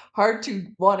move, hard to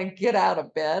want to get out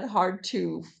of bed, hard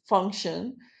to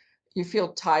function, you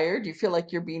feel tired, you feel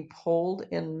like you're being pulled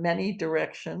in many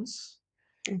directions,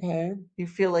 Okay. you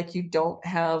feel like you don't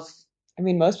have, I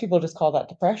mean, most people just call that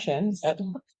depression.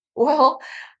 well,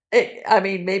 I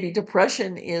mean, maybe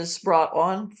depression is brought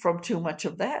on from too much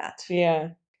of that.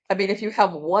 Yeah. I mean, if you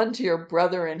have one to your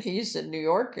brother and he's in New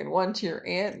York, and one to your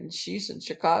aunt and she's in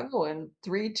Chicago, and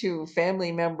 3 to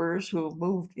family members who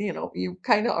moved, you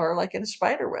kind of are like in a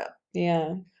spider web.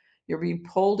 Yeah. You're being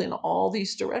pulled in all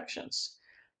these directions.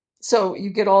 So you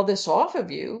get all this off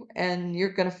of you, and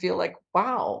you're going to feel like,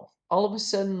 wow, all of a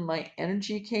sudden my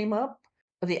energy came up.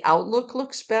 The outlook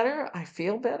looks better. I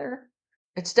feel better.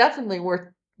 It's definitely worth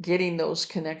getting those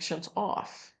connections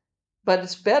off, but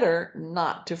it's better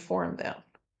not to form them.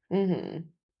 Mm-hmm.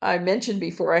 I mentioned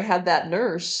before I had that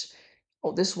nurse,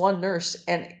 this one nurse,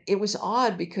 and it was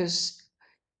odd because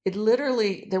it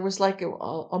literally, there was like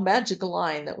a magic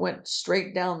line that went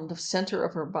straight down the center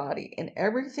of her body, and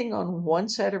everything on one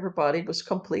side of her body was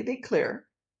completely clear.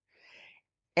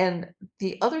 And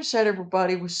the other side of her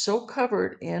body was so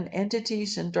covered in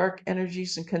entities and dark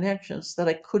energies and connections that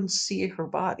I couldn't see her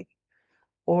body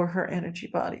or her energy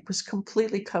body. It was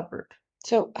completely covered.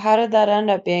 So how did that end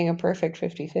up being a perfect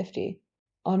 50-50?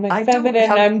 On my I don't feminine,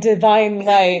 have, I'm divine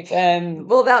light, and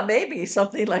well, that may be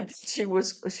something like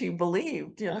she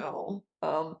believed,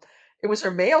 it was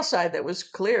her male side that was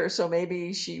clear, so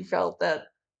maybe she felt that,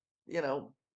 you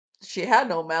know, she had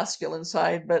no masculine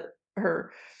side, but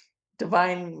her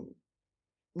divine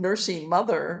nursing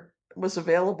mother was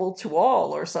available to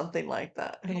all or something like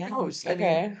that. Who knows? I mean,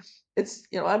 okay. it's,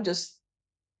 I'm just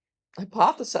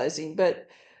hypothesizing, but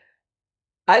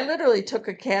I literally took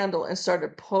a candle and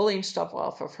started pulling stuff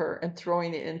off of her and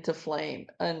throwing it into flame.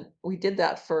 And we did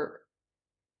that for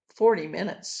 40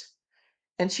 minutes.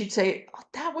 And she'd say, "Oh,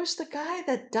 that was the guy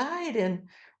that died in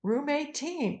room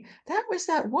 18. That was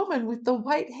that woman with the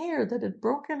white hair that had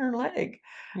broken her leg."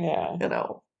 Yeah.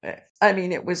 I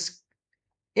mean, it was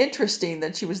interesting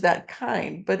that she was that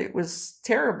kind, but it was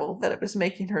terrible that it was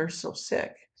making her so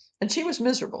sick. And she was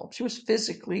miserable. She was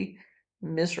physically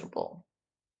miserable.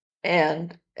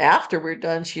 And after we're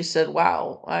done, she said,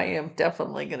 "Wow, I am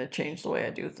definitely going to change the way I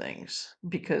do things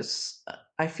because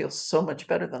I feel so much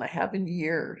better than I have in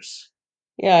years."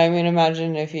 Yeah, I mean,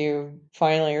 imagine if you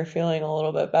finally are feeling a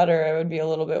little bit better, I would be a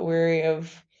little bit weary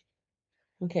of,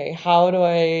 okay, how do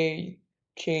I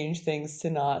change things to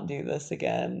not do this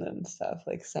again and stuff.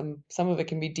 Like some of it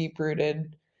can be deep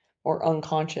rooted or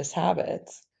unconscious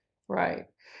habits. Right.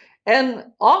 And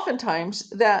oftentimes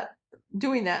that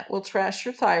doing that will trash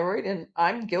your thyroid, and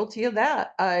I'm guilty of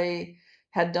that. I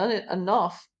had done it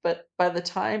enough, but by the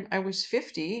time I was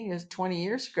 50, is 20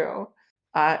 years ago,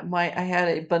 I had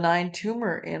a benign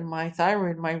tumor in my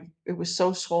thyroid. It was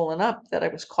so swollen up that I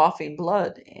was coughing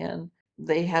blood, and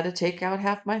they had to take out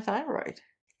half my thyroid.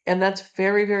 And that's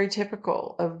very, very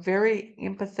typical of very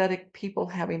empathetic people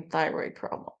having thyroid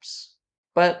problems.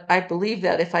 But I believe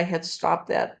that if I had stopped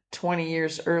that 20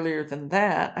 years earlier than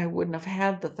that, I wouldn't have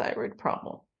had the thyroid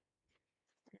problem.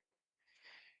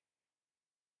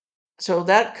 So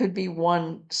that could be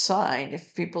one sign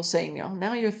if people saying, "Oh,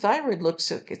 now your thyroid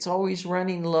looks like it's always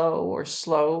running low or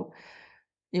slow."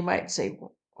 You might say,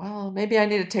 "Well, maybe I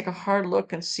need to take a hard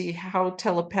look and see how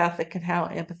telepathic and how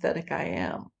empathetic I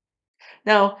am."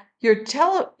 Now, your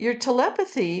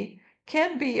telepathy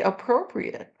can be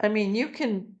appropriate. I mean, you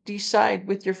can decide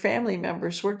with your family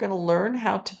members, we're going to learn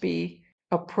how to be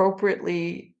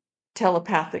appropriately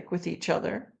telepathic with each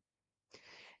other.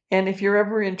 And if you're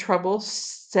ever in trouble,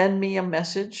 send me a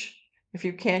message if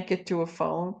you can't get to a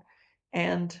phone,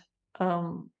 and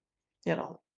um, you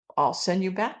know, I'll send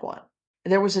you back one.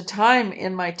 There was a time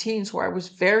in my teens where I was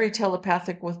very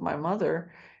telepathic with my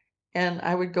mother, and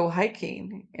I would go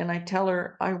hiking and I tell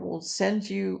her, "I will send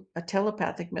you a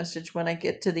telepathic message when I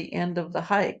get to the end of the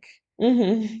hike."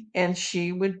 Hmm. And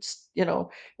she would,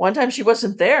 one time she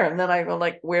wasn't there, and then I go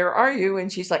like, "Where are you?"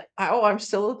 And she's like, "Oh, I'm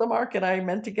still at the market. I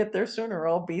meant to get there sooner.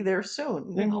 I'll be there soon."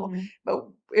 Hmm. But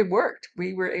it worked.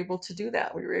 We were able to do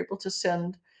that. We were able to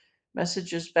send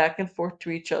messages back and forth to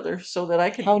each other so that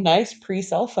I could How nice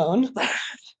pre-cell phone.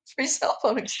 free cell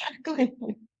phone, exactly.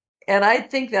 And I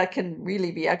think that can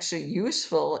really be actually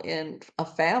useful in a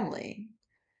family,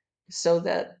 so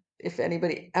that if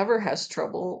anybody ever has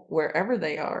trouble wherever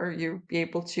they are, you'll be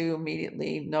able to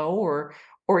immediately know,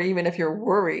 or even if you're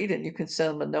worried and you can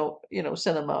send them a note,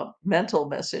 send them a mental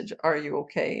message, "Are you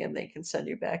okay?" And they can send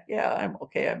you back, "Yeah, I'm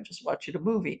okay. I'm just watching a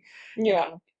movie."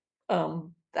 Yeah.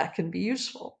 That can be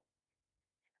useful.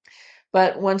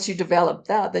 But once you develop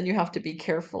that, then you have to be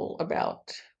careful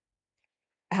about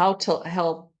how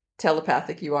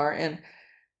telepathic you are. And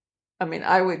I mean,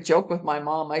 I would joke with my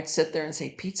mom. I'd sit there and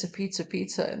say, "Pizza, pizza,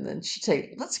 pizza." And then she'd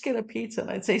say, "Let's get a pizza." And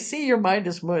I'd say, "See, your mind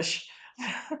is mush."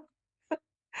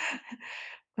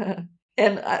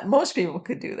 And most people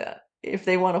could do that. If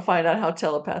they want to find out how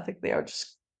telepathic they are,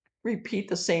 just repeat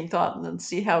the same thought and then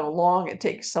see how long it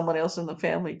takes someone else in the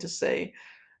family to say,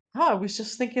 "Oh, I was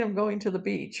just thinking of going to the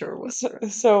beach," or whatever.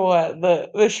 So what?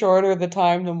 The shorter the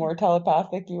time, the more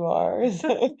telepathic you are. Is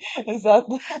that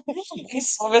the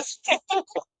slimmest?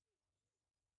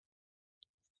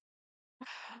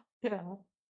 Yeah.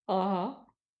 Uh-huh.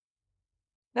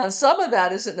 Now, some of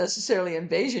that isn't necessarily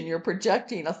invasion. You're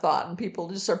projecting a thought, and people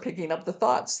just are picking up the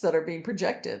thoughts that are being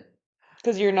projected.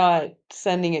 Because you're not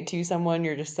sending it to someone,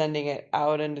 you're just sending it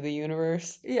out into the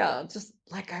universe. Yeah, just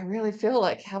like, "I really feel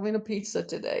like having a pizza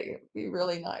today. It'd be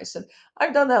really nice." And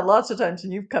I've done that lots of times,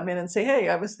 and you've come in and say, "Hey,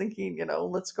 I was thinking,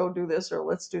 let's go do this or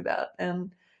let's do that."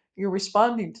 And you're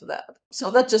responding to that.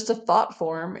 So that's just a thought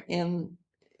form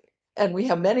and we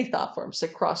have many thought forms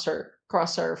that cross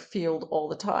our field all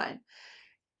the time.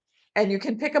 And you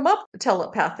can pick them up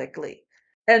telepathically.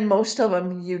 And most of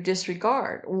them you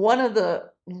disregard. One of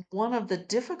the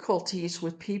difficulties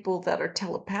with people that are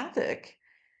telepathic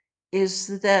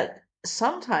is that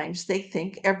sometimes they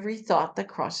think every thought that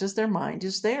crosses their mind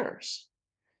is theirs.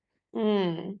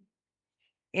 Mm.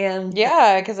 And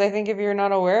Yeah, because I think if you're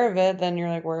not aware of it, then you're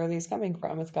like, where are these coming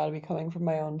from? It's got to be coming from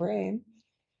my own brain.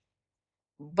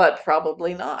 but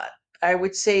probably not. I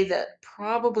would say that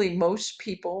probably most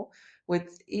people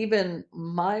with even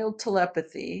mild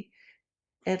telepathy,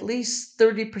 at least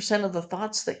 30% of the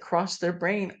thoughts that cross their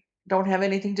brain don't have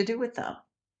anything to do with them.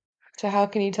 So how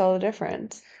can you tell the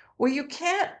difference? Well, you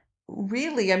can't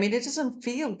really, I mean, it doesn't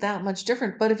feel that much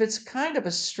different, but if it's kind of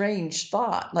a strange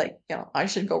thought, like, I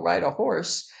should go ride a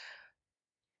horse,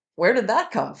 where did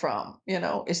that come from?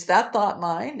 Is that thought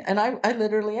mine? And I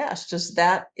literally asked, is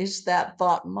that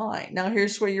thought mine? Now,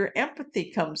 here's where your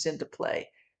empathy comes into play.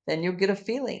 Then you'll get a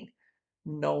feeling.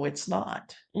 No, it's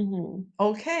not. Hmm.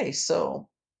 Okay, so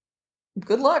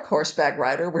good luck, horseback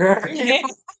rider, wherever you.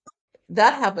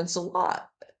 That happens a lot.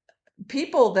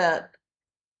 People that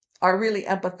are really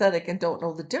empathetic and don't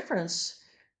know the difference,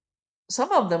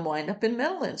 some of them wind up in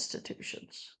mental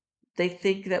institutions. They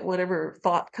think that whatever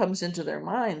thought comes into their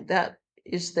mind, that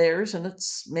is theirs, and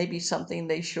it's maybe something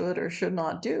they should or should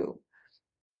not do.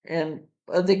 And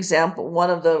the example, one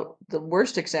of the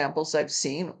worst examples I've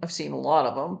seen a lot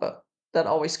of them, but that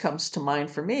always comes to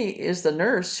mind for me is the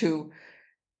nurse who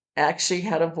actually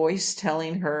had a voice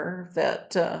telling her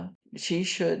that she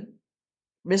should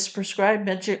misprescribe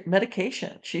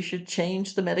medication. She should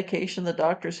change the medication the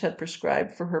doctors had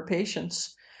prescribed for her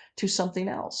patients to something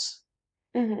else.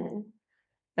 Hmm.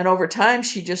 And over time,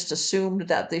 she just assumed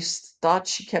that this thought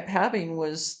she kept having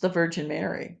was the Virgin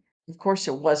Mary. Of course,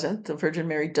 it wasn't. The Virgin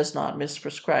Mary does not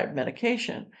misprescribe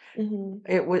medication. Hmm.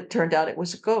 It turned out it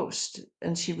was a ghost,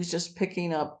 and she was just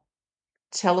picking up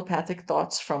telepathic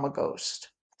thoughts from a ghost.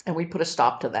 And we put a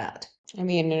stop to that. I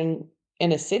mean,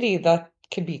 in a city, that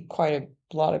could be quite a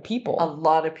lot of A people.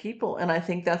 lot of people, and I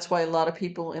think that's why a lot of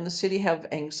people in the city have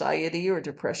anxiety or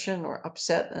depression or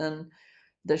upset, and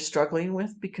they're struggling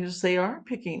with because they are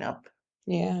picking up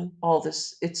Yeah. all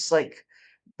this. It's like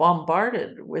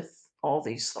bombarded with all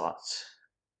these thoughts.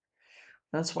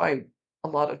 That's why a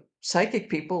lot of psychic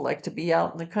people like to be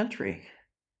out in the country.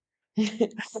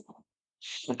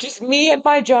 Just me and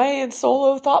my giant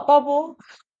solo thought bubble.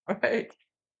 Right,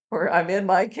 or I'm in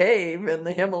my cave in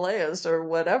the Himalayas or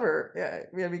whatever.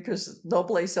 Yeah, because no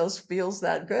place else feels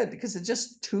that good because it's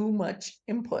just too much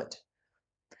input.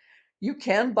 You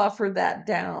can buffer that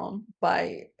down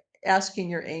by asking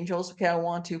your angels, okay, I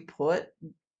want to put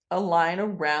a line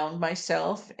around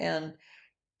myself and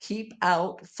keep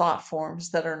out thought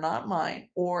forms that are not mine.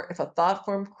 Or if a thought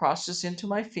form crosses into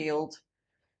my field,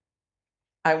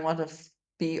 I want to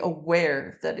be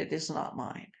aware that it is not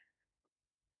mine.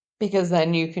 Because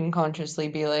then you can consciously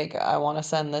be like, I want to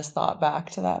send this thought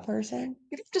back to that person.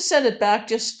 You have to send it back,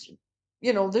 just,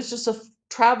 there's just a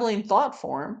traveling thought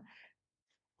form.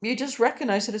 You just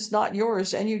recognize that it's not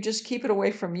yours and you just keep it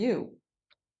away from you,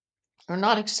 or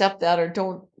not accept that, or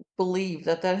don't believe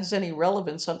that that has any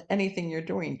relevance on anything you're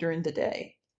doing during the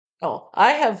day. Oh,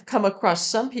 I have come across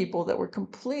some people that were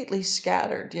completely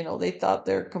scattered. They thought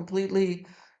they're completely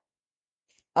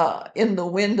in the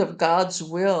wind of God's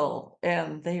will,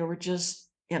 and they were just,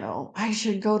 I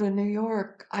should go to New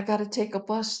York. I got to take a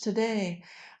bus today.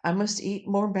 I must eat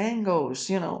more mangoes.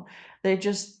 They're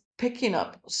just picking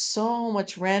up so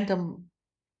much random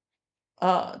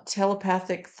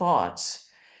telepathic thoughts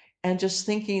and just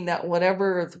thinking that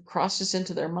whatever crosses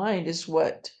into their mind is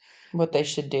What they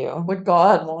should do. what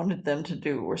God wanted them to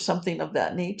do, or something of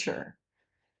that nature.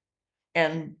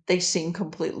 And they seem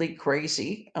completely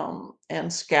crazy,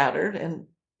 and scattered. And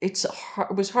it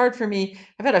was hard for me.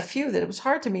 I've had a few that it was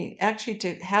hard to me actually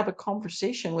to have a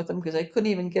conversation with them because I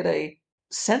couldn't even get a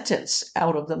sentence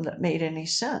out of them that made any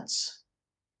sense.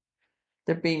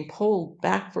 They're being pulled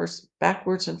backwards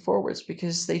and forwards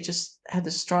because they just had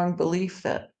this strong belief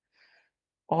that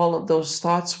all of those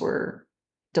thoughts were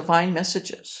divine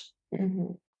messages.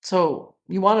 Hmm. So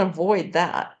you want to avoid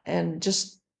that. And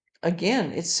just,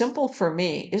 again, it's simple for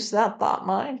me. Is that thought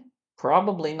mine?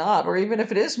 Probably not. Or even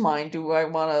if it is mine, do I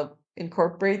want to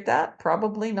incorporate that?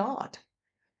 Probably not.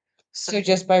 So, So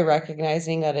just by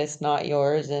recognizing that it's not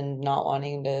yours and not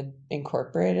wanting to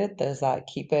incorporate it, does that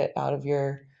keep it out of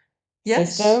your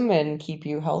yes, system and keep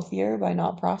you healthier by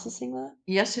not processing that?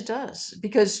 yes, it does.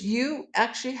 Because you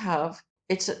actually have,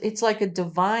 it's like a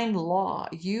divine law.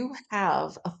 You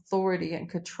have authority and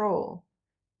control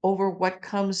over what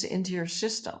comes into your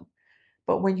system.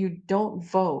 But when you don't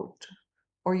vote,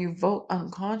 or you vote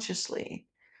unconsciously,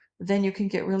 then you can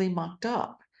get really mucked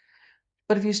up.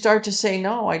 But if you start to say,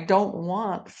 no, I don't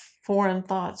want foreign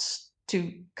thoughts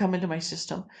to come into my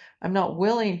system, I'm not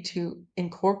willing to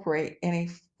incorporate any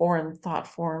foreign thought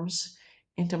forms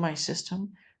into my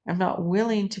system. I'm not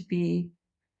willing to be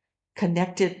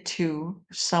connected to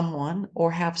someone or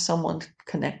have someone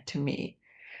connect to me.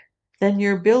 Then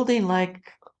you're building like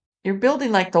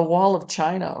the wall of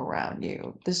China around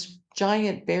you, this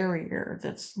giant barrier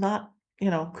that's not,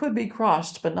 could be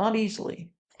crossed, but not easily.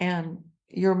 And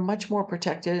you're much more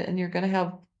protected and you're going to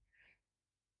have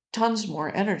tons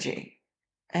more energy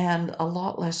and a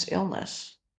lot less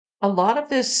illness. A lot of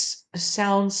this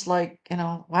sounds like,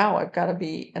 wow, I've got to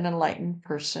be an enlightened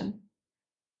person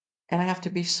and I have to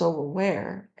be so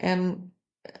aware. And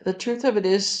the truth of it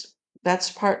is,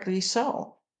 that's partly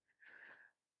so.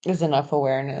 Is enough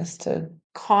awareness to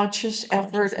Conscious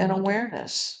effort and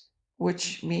awareness,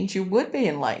 which means you would be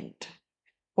enlightened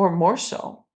or more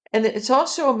so. And it's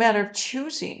also a matter of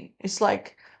choosing. It's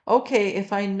like, okay,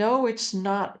 if I know it's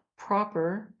not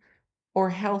proper or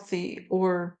healthy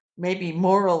or maybe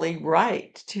morally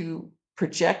right to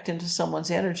project into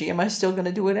someone's energy, am I still going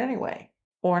to do it anyway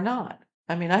or not?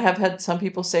 I mean, I have had some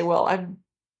people say, well, I've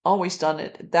always done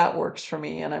it. That works for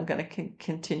me, and I'm going to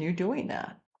continue doing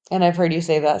that. And I've heard you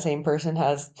say that same person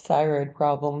has thyroid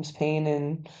problems, pain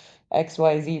in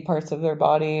XYZ parts of their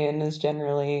body, and is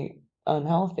generally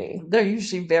unhealthy. They're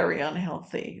usually very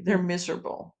unhealthy. They're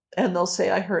miserable. And they'll say,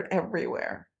 I hurt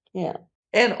everywhere. Yeah.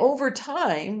 And over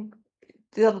time,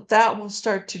 that will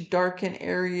start to darken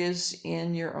areas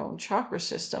in your own chakra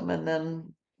system. And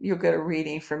then you'll get a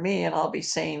reading from me, and I'll be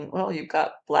saying, well, you've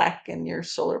got black in your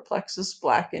solar plexus,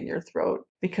 black in your throat,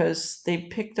 because they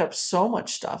picked up so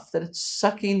much stuff that it's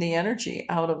sucking the energy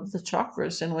out of the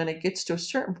chakras. And when it gets to a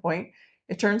certain point,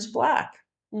 it turns black.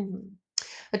 Mhm.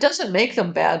 It doesn't make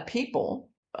them bad people,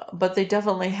 but they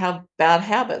definitely have bad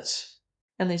habits.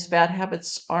 And these bad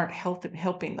habits aren't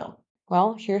helping them.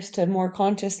 Well, here's to more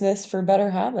consciousness for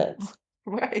better habits.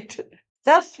 Right.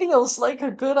 That feels like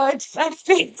a good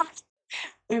idea.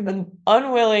 I'm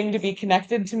unwilling to be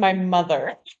connected to my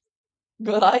mother.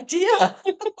 Good idea.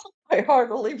 I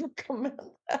heartily recommend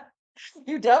that.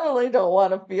 You definitely don't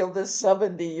want to feel this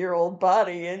 70-year-old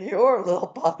body in your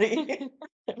little body.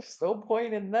 There's no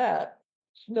point in that.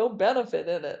 No benefit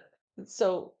in it.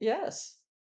 So, yes.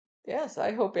 Yes,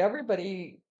 I hope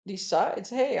everybody decides,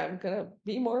 hey, I'm going to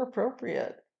be more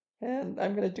appropriate and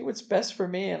I'm going to do what's best for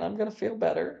me and I'm going to feel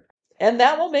better. And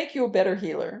that will make you a better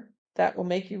healer. That will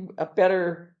make you a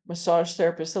better massage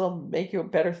therapist. It'll make you a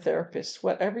better therapist,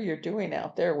 whatever you're doing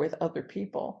out there with other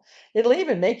people. It'll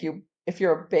even make you, if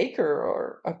you're a baker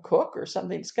or a cook or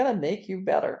something, it's going to make you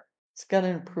better. It's going to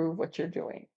improve what you're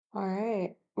doing. All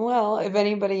right. Well, if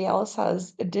anybody else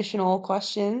has additional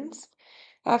questions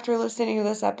after listening to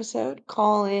this episode,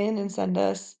 call in and send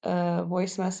us a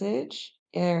voice message.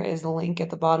 There is a link at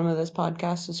the bottom of this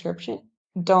podcast description.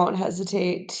 Don't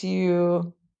hesitate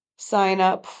to sign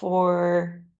up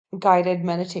for guided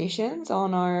meditations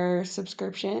on our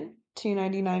subscription,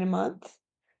 $2.99 a month.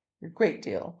 A great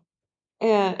deal.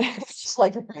 And It's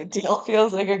like a great deal.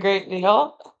 feels like a great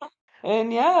deal.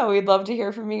 And yeah, we'd love to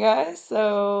hear from you guys.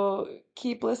 So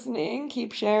keep listening,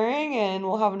 keep sharing, and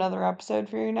we'll have another episode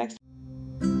for you next.